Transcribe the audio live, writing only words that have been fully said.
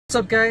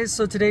What's up guys?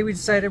 So today we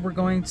decided we're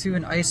going to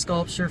an ice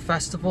sculpture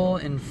festival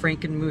in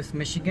Frankenmuth,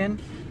 Michigan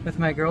with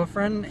my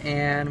girlfriend,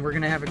 and we're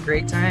gonna have a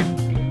great time.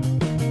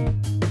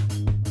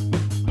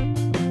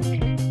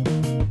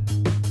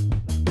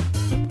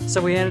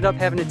 So we ended up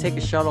having to take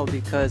a shuttle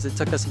because it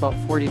took us about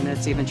 40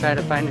 minutes to even try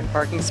to find a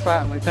parking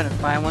spot, and we couldn't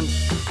find one.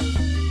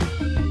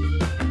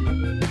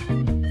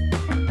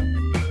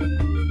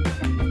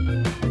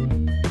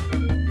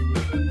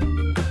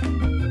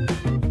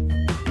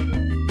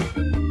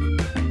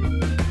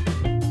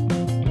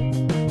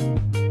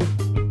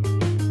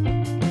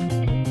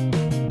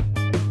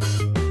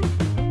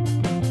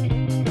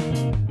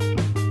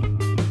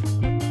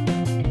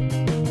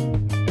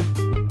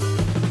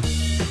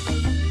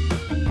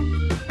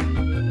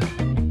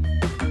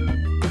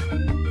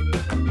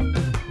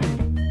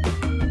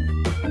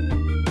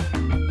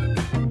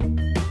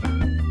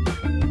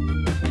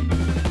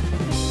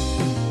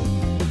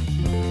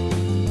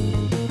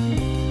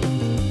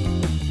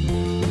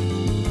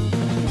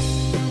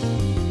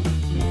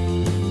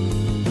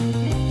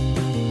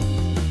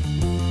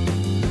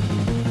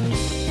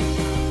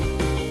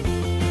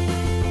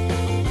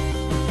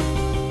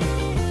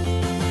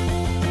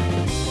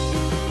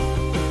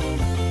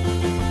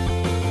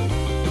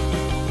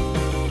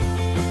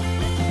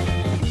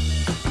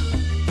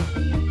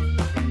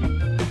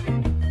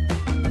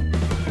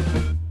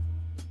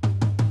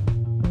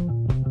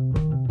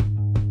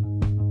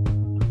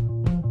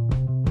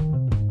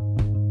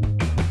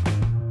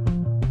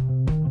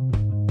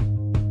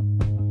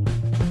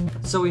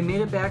 So we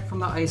made it back from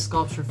the ice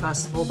sculpture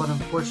festival, but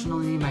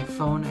unfortunately my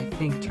phone I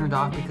think turned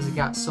off because it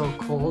got so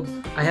cold.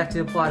 I have to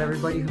applaud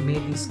everybody who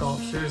made these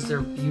sculptures.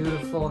 They're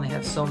beautiful and they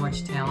have so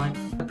much talent.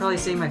 I'd probably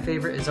say my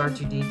favorite is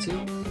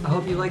R2-D2. I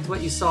hope you liked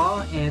what you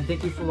saw, and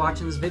thank you for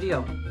watching this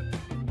video.